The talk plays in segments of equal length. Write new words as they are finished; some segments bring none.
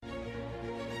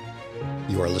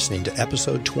You are listening to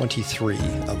episode 23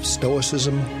 of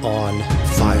Stoicism on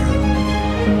Fire.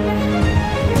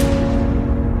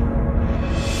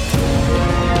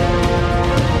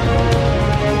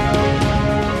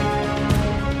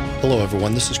 Hello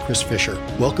everyone, this is Chris Fisher,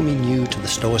 welcoming you to the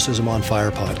Stoicism on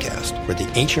Fire podcast, where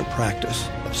the ancient practice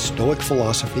of Stoic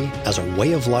philosophy as a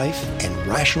way of life and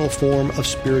rational form of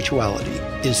spirituality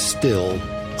is still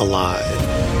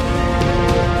alive.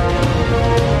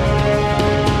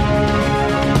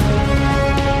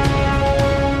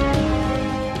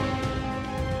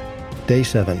 Day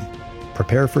 7.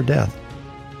 Prepare for death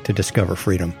to discover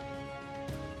freedom.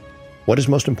 What is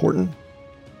most important?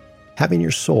 Having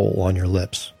your soul on your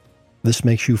lips. This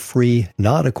makes you free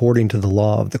not according to the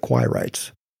law of the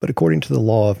Quirites, but according to the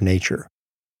law of nature.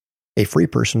 A free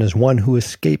person is one who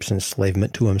escapes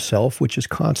enslavement to himself, which is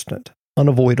constant,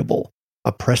 unavoidable,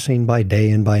 oppressing by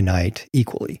day and by night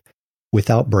equally,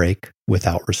 without break,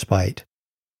 without respite.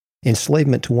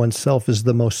 Enslavement to oneself is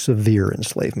the most severe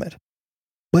enslavement.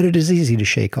 But it is easy to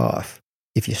shake off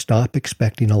if you stop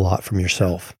expecting a lot from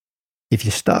yourself, if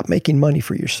you stop making money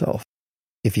for yourself,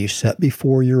 if you set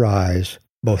before your eyes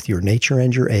both your nature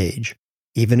and your age,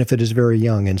 even if it is very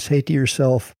young, and say to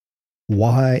yourself,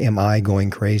 why am I going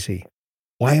crazy?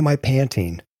 Why am I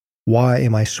panting? Why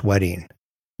am I sweating?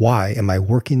 Why am I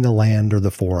working the land or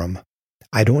the forum?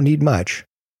 I don't need much,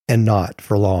 and not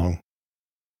for long.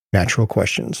 Natural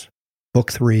Questions,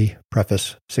 Book 3,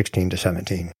 Preface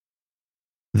 16-17.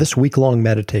 This week-long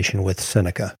meditation with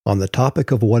Seneca on the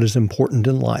topic of what is important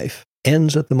in life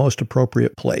ends at the most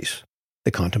appropriate place,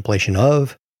 the contemplation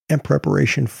of and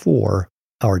preparation for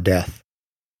our death.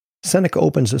 Seneca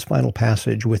opens this final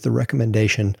passage with the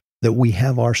recommendation that we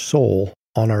have our soul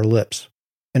on our lips.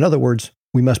 In other words,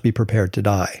 we must be prepared to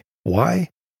die. Why?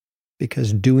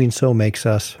 Because doing so makes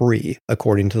us free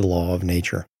according to the law of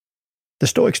nature. The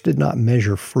Stoics did not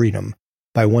measure freedom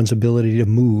by one's ability to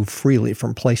move freely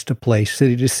from place to place,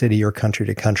 city to city, or country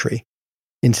to country.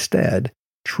 Instead,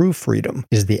 true freedom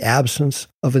is the absence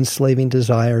of enslaving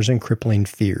desires and crippling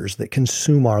fears that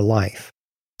consume our life.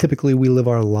 Typically, we live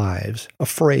our lives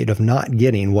afraid of not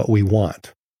getting what we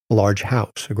want. A large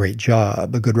house, a great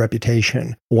job, a good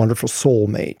reputation, a wonderful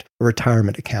soulmate, a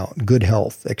retirement account, good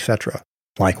health, etc.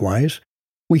 Likewise,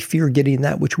 we fear getting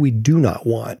that which we do not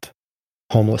want.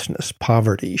 Homelessness,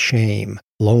 poverty, shame,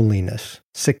 loneliness,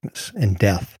 sickness, and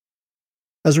death.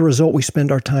 As a result, we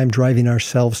spend our time driving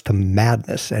ourselves to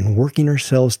madness and working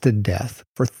ourselves to death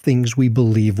for things we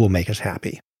believe will make us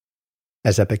happy.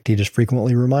 As Epictetus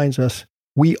frequently reminds us,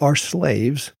 we are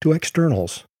slaves to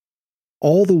externals.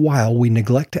 All the while, we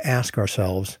neglect to ask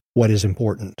ourselves what is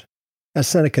important. As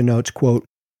Seneca notes, quote,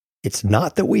 "It's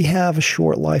not that we have a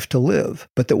short life to live,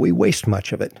 but that we waste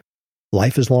much of it.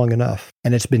 Life is long enough,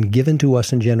 and it's been given to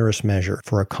us in generous measure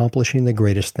for accomplishing the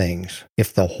greatest things,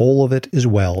 if the whole of it is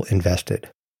well invested.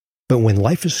 But when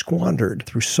life is squandered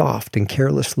through soft and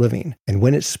careless living, and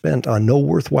when it's spent on no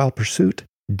worthwhile pursuit,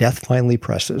 death finally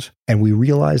presses, and we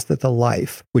realize that the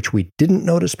life, which we didn't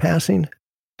notice passing,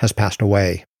 has passed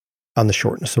away." On the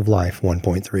Shortness of Life,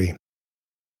 1.3.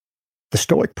 The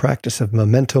Stoic practice of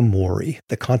memento mori,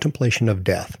 the contemplation of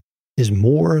death, is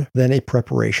more than a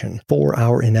preparation for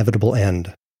our inevitable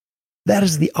end. That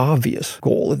is the obvious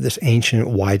goal of this ancient,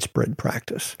 widespread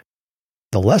practice.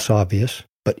 The less obvious,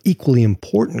 but equally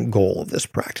important goal of this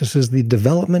practice is the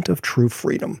development of true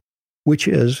freedom, which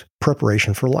is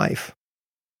preparation for life.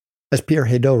 As Pierre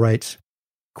Hadot writes,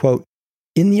 quote,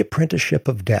 "In the apprenticeship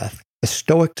of death, the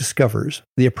Stoic discovers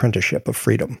the apprenticeship of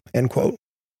freedom," end quote.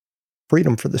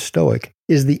 Freedom for the Stoic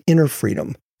is the inner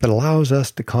freedom that allows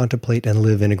us to contemplate and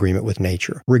live in agreement with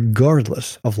nature,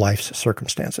 regardless of life's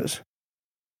circumstances.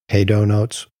 Hadot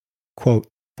notes, quote,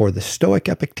 "For the Stoic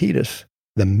Epictetus,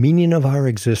 the meaning of our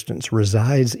existence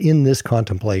resides in this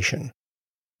contemplation.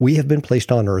 We have been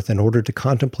placed on earth in order to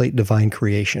contemplate divine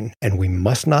creation, and we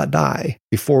must not die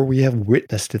before we have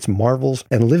witnessed its marvels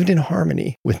and lived in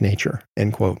harmony with nature,"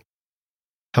 end quote.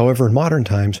 However, in modern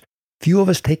times, few of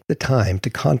us take the time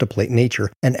to contemplate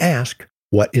nature and ask,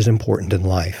 what is important in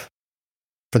life?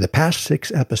 For the past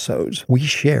 6 episodes, we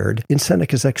shared in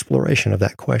Seneca's exploration of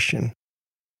that question.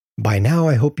 By now,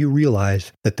 I hope you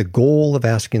realize that the goal of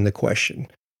asking the question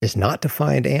is not to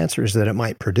find answers that it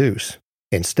might produce.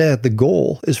 Instead, the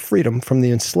goal is freedom from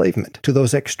the enslavement to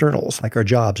those externals like our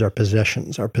jobs, our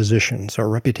possessions, our positions, our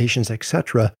reputations,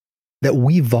 etc., that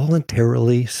we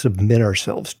voluntarily submit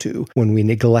ourselves to when we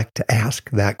neglect to ask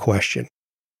that question.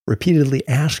 Repeatedly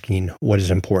asking what is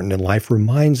important in life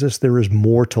reminds us there is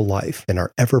more to life than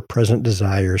our ever-present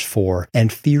desires for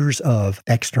and fears of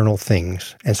external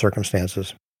things and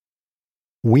circumstances.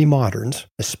 We moderns,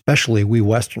 especially we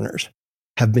Westerners,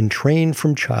 have been trained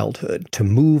from childhood to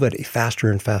move at a faster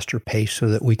and faster pace so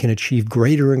that we can achieve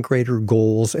greater and greater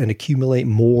goals and accumulate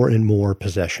more and more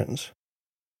possessions.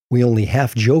 We only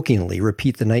half-jokingly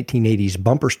repeat the 1980s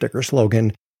bumper sticker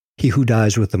slogan, "He who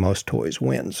dies with the most toys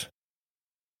wins."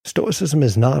 Stoicism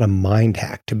is not a mind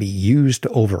hack to be used to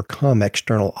overcome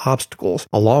external obstacles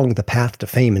along the path to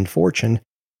fame and fortune.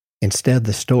 Instead,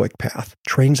 the Stoic path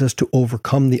trains us to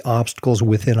overcome the obstacles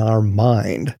within our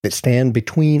mind that stand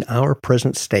between our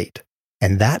present state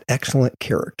and that excellent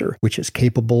character which is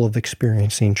capable of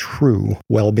experiencing true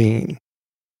well-being.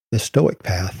 The Stoic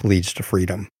path leads to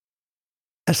freedom.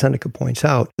 As Seneca points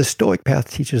out, the Stoic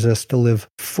path teaches us to live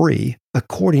free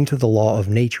according to the law of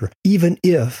nature, even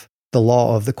if the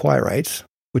law of the Quirites,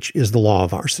 which is the law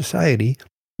of our society,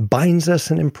 binds us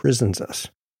and imprisons us.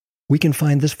 We can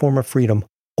find this form of freedom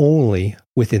only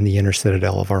within the inner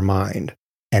citadel of our mind,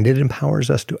 and it empowers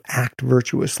us to act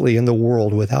virtuously in the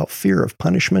world without fear of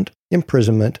punishment,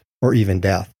 imprisonment, or even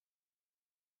death.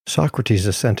 Socrates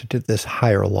assented to this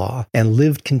higher law and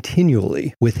lived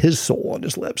continually with his soul on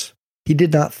his lips. He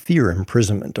did not fear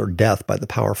imprisonment or death by the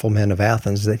powerful men of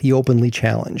Athens that he openly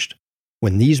challenged.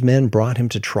 When these men brought him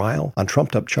to trial on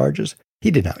trumped-up charges, he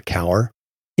did not cower.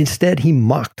 Instead, he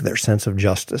mocked their sense of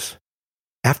justice.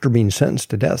 After being sentenced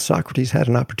to death, Socrates had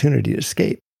an opportunity to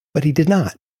escape, but he did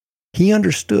not. He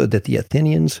understood that the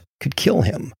Athenians could kill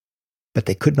him, but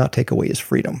they could not take away his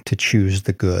freedom to choose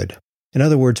the good. In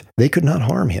other words, they could not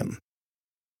harm him.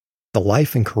 The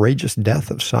life and courageous death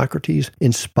of Socrates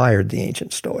inspired the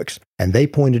ancient Stoics, and they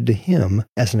pointed to him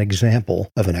as an example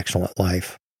of an excellent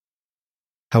life.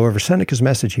 However, Seneca's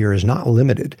message here is not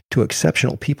limited to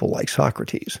exceptional people like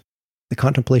Socrates. The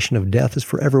contemplation of death is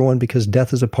for everyone because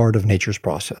death is a part of nature's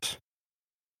process.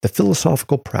 The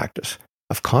philosophical practice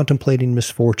of contemplating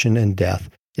misfortune and death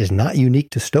is not unique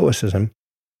to Stoicism,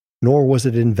 nor was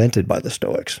it invented by the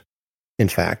Stoics. In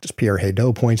fact, as Pierre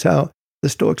Hadot points out, the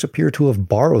Stoics appear to have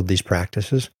borrowed these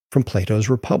practices from Plato's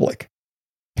Republic.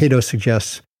 Hadot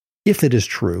suggests, if it is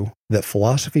true that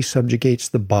philosophy subjugates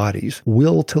the body's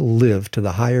will to live to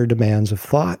the higher demands of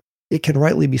thought, it can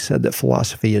rightly be said that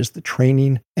philosophy is the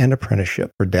training and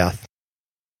apprenticeship for death.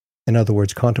 In other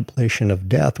words, contemplation of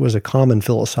death was a common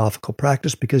philosophical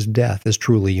practice because death is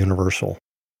truly universal.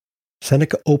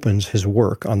 Seneca opens his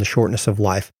work on the shortness of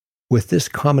life with this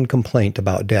common complaint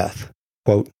about death.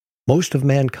 Quote, "Most of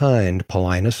mankind,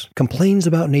 Paulinus, complains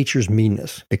about nature's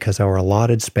meanness because our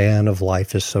allotted span of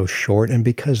life is so short and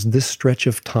because this stretch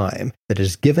of time that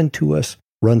is given to us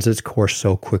runs its course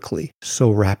so quickly,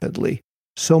 so rapidly,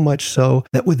 so much so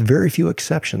that with very few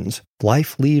exceptions,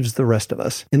 life leaves the rest of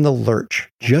us in the lurch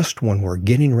just when we're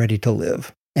getting ready to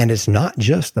live. And it's not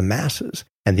just the masses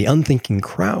and the unthinking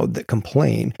crowd that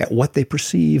complain at what they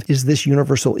perceive is this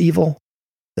universal evil.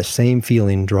 The same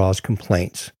feeling draws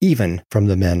complaints, even from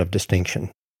the men of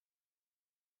distinction."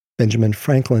 Benjamin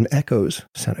Franklin echoes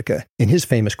Seneca in his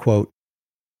famous quote,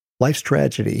 "Life's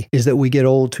tragedy is that we get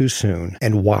old too soon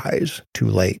and wise too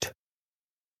late."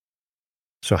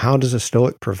 So how does a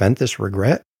Stoic prevent this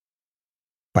regret?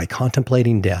 By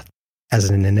contemplating death as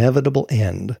an inevitable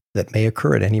end that may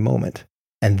occur at any moment,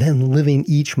 and then living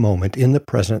each moment in the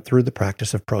present through the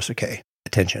practice of proseuche,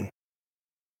 attention.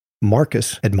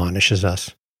 Marcus admonishes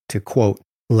us to, quote,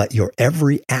 "Let your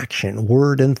every action,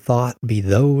 word, and thought be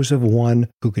those of one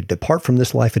who could depart from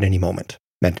this life at any moment."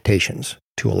 Meditations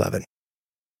 2:11.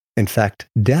 In fact,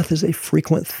 death is a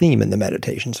frequent theme in the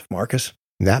Meditations of Marcus.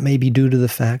 That may be due to the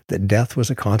fact that death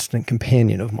was a constant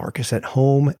companion of Marcus at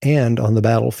home and on the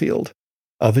battlefield.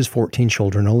 Of his 14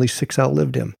 children, only 6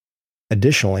 outlived him.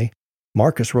 Additionally,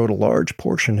 Marcus wrote a large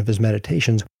portion of his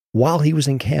Meditations while he was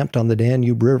encamped on the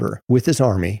Danube River with his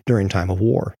army during time of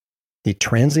war. The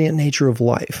transient nature of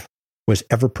life was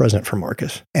ever present for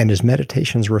Marcus, and his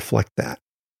Meditations reflect that.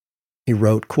 He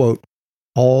wrote, quote,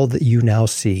 "All that you now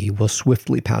see will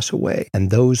swiftly pass away,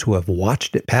 and those who have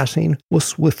watched it passing will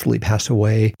swiftly pass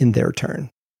away in their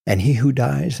turn. And he who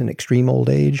dies in extreme old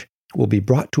age will be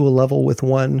brought to a level with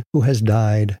one who has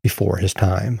died before his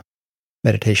time."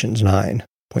 Meditations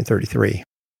 9.33.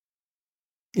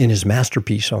 In his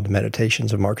masterpiece on the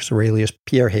Meditations of Marcus Aurelius,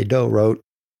 Pierre Hadot wrote,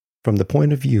 "From the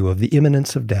point of view of the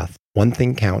imminence of death, one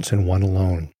thing counts and one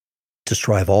alone. To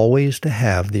strive always to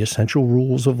have the essential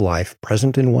rules of life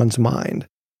present in one's mind,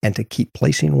 and to keep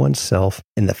placing oneself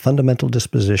in the fundamental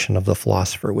disposition of the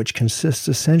philosopher, which consists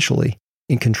essentially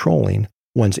in controlling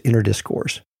one's inner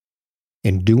discourse,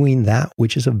 in doing that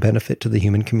which is of benefit to the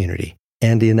human community,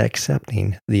 and in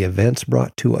accepting the events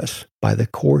brought to us by the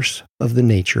course of the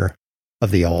nature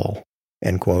of the all."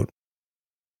 End quote.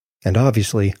 And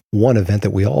obviously, one event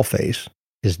that we all face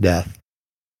is death.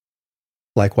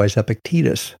 Likewise,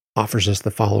 Epictetus offers us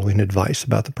the following advice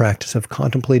about the practice of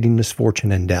contemplating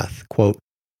misfortune and death. Quote,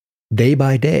 "Day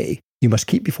by day, you must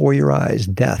keep before your eyes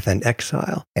death and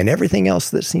exile and everything else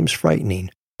that seems frightening,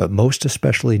 but most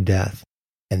especially death.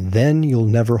 And then you'll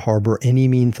never harbor any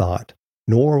mean thought,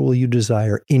 nor will you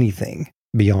desire anything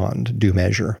beyond due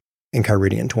measure."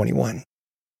 Enchiridion 21.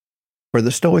 For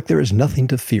the Stoic, there is nothing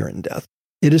to fear in death.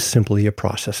 It is simply a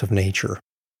process of nature.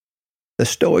 The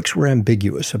Stoics were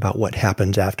ambiguous about what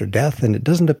happens after death, and it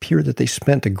doesn't appear that they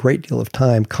spent a great deal of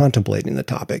time contemplating the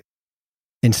topic.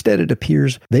 Instead, it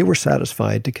appears they were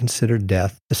satisfied to consider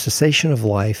death the cessation of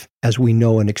life as we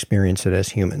know and experience it as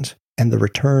humans, and the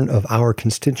return of our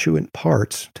constituent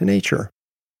parts to nature.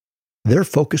 Their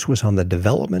focus was on the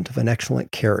development of an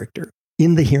excellent character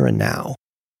in the here and now.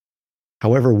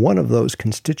 However, one of those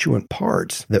constituent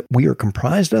parts that we are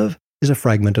comprised of is a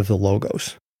fragment of the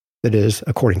Logos, that is,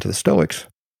 according to the Stoics,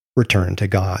 return to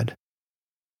God.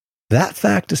 That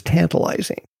fact is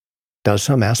tantalizing. Does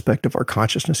some aspect of our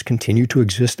consciousness continue to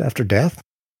exist after death?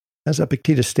 As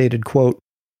Epictetus stated, quote,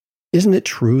 "Isn't it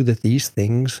true that these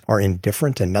things are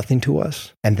indifferent and nothing to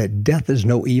us, and that death is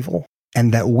no evil,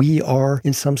 and that we are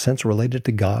in some sense related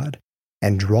to God,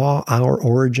 and draw our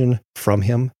origin from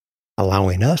Him,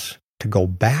 allowing us to go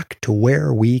back to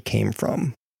where we came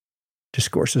from?"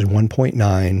 Discourses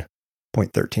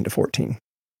 1.9.13-14.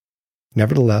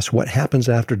 Nevertheless, what happens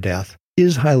after death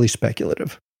is highly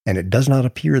speculative, and it does not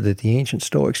appear that the ancient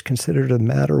Stoics considered a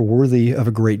matter worthy of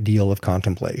a great deal of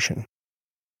contemplation.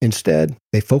 Instead,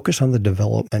 they focus on the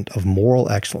development of moral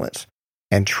excellence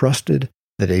and trusted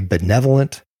that a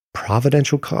benevolent,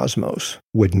 providential cosmos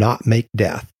would not make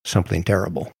death something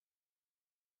terrible.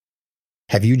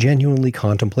 Have you genuinely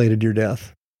contemplated your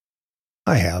death?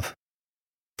 I have.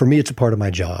 For me, it's a part of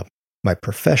my job. My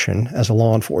profession as a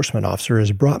law enforcement officer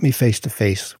has brought me face to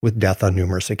face with death on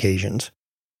numerous occasions.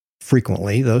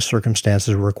 Frequently, those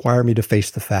circumstances require me to face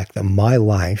the fact that my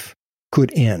life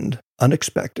could end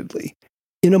unexpectedly,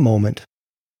 in a moment,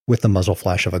 with the muzzle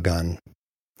flash of a gun.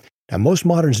 Now, most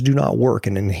moderns do not work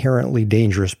in inherently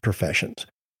dangerous professions,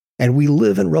 and we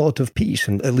live in relative peace,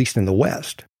 at least in the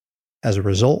West. As a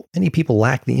result, many people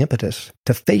lack the impetus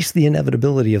to face the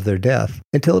inevitability of their death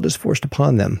until it is forced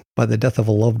upon them by the death of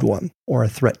a loved one or a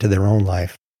threat to their own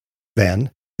life. Then,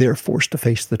 they are forced to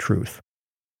face the truth.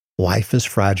 Life is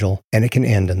fragile, and it can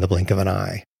end in the blink of an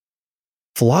eye.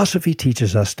 Philosophy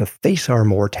teaches us to face our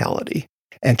mortality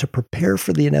and to prepare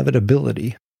for the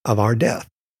inevitability of our death.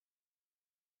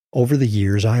 Over the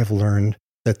years, I have learned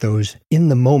that those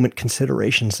in-the-moment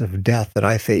considerations of death that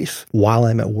I face while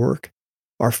I'm at work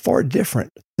are far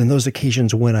different than those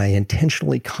occasions when I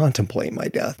intentionally contemplate my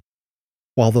death.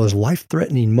 While those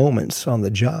life-threatening moments on the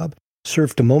job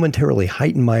serve to momentarily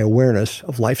heighten my awareness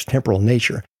of life's temporal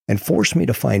nature and force me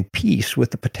to find peace with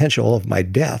the potential of my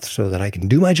death so that I can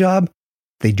do my job,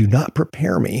 they do not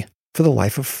prepare me for the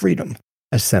life of freedom,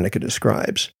 as Seneca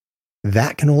describes.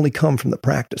 That can only come from the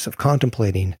practice of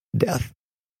contemplating death,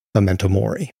 memento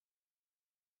mori.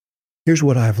 Here's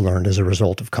what I've learned as a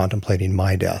result of contemplating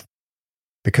my death.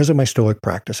 Because of my Stoic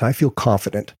practice, I feel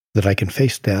confident that I can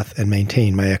face death and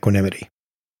maintain my equanimity.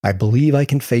 I believe I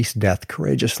can face death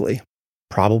courageously,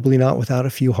 probably not without a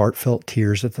few heartfelt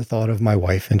tears at the thought of my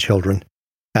wife and children.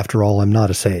 After all, I'm not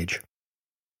a sage.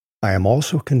 I am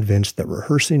also convinced that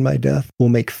rehearsing my death will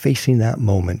make facing that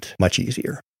moment much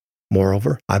easier.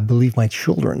 Moreover, I believe my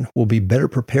children will be better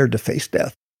prepared to face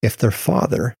death if their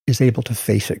father is able to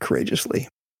face it courageously.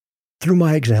 Through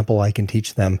my example, I can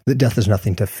teach them that death is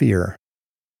nothing to fear.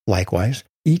 Likewise,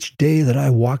 each day that I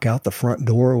walk out the front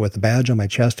door with a badge on my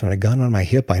chest and a gun on my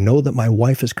hip, I know that my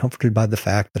wife is comforted by the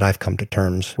fact that I've come to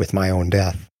terms with my own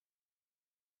death.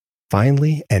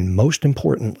 Finally, and most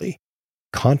importantly,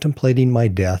 contemplating my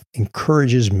death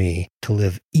encourages me to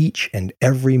live each and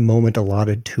every moment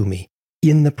allotted to me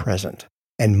in the present,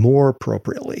 and more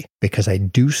appropriately, because I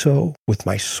do so with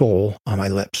my soul on my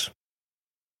lips.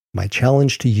 My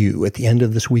challenge to you at the end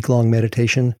of this week-long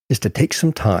meditation is to take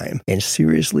some time and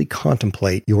seriously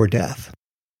contemplate your death.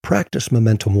 Practice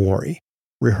memento mori.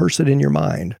 Rehearse it in your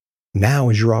mind. Now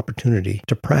is your opportunity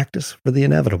to practice for the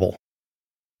inevitable.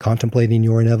 Contemplating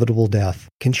your inevitable death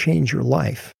can change your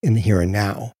life in the here and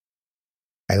now.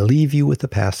 I leave you with a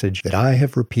passage that I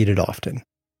have repeated often.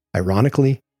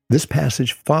 Ironically, this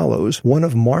passage follows one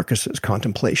of Marcus's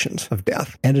contemplations of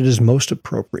death, and it is most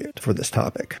appropriate for this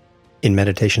topic. In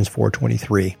Meditations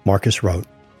 4:23, Marcus wrote,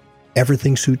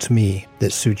 "Everything suits me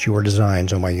that suits your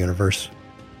designs, O my universe.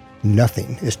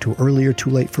 Nothing is too early or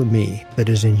too late for me that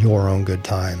is in your own good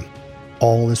time.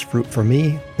 All is fruit for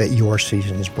me that your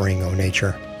seasons bring, O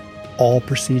nature. All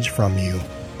proceeds from you,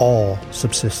 all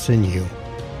subsists in you,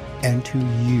 and to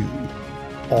you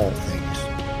all things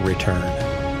return.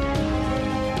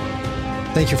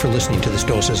 Thank you for listening to the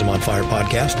Stoicism on Fire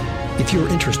podcast. If you're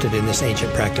interested in this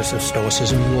ancient practice of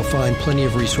Stoicism, you will find plenty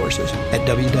of resources at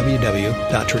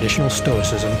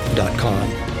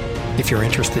www.traditionalstoicism.com. If you're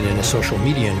interested in a social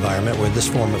media environment where this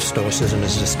form of Stoicism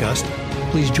is discussed,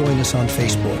 please join us on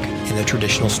Facebook in the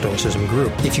Traditional Stoicism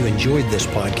group. If you enjoyed this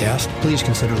podcast, please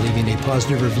consider leaving a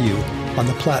positive review on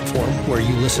the platform where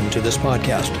you listen to this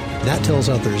podcast. That tells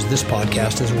others this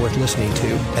podcast is worth listening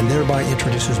to and thereby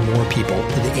introduces more people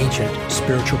to the ancient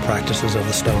spiritual practices of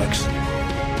the Stoics.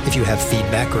 If you have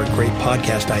feedback or a great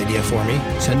podcast idea for me,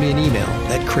 send me an email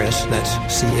at Chris, that's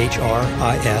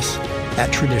CHRIS,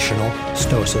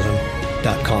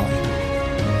 @traditionalstoicism.com.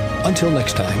 Until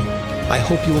next time, I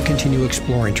hope you will continue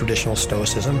exploring traditional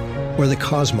Stoicism, where the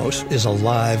cosmos is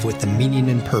alive with the meaning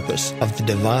and purpose of the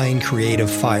divine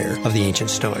creative fire of the ancient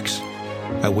Stoics.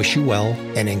 I wish you well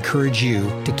and encourage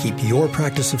you to keep your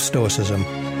practice of Stoicism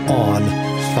on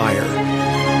fire.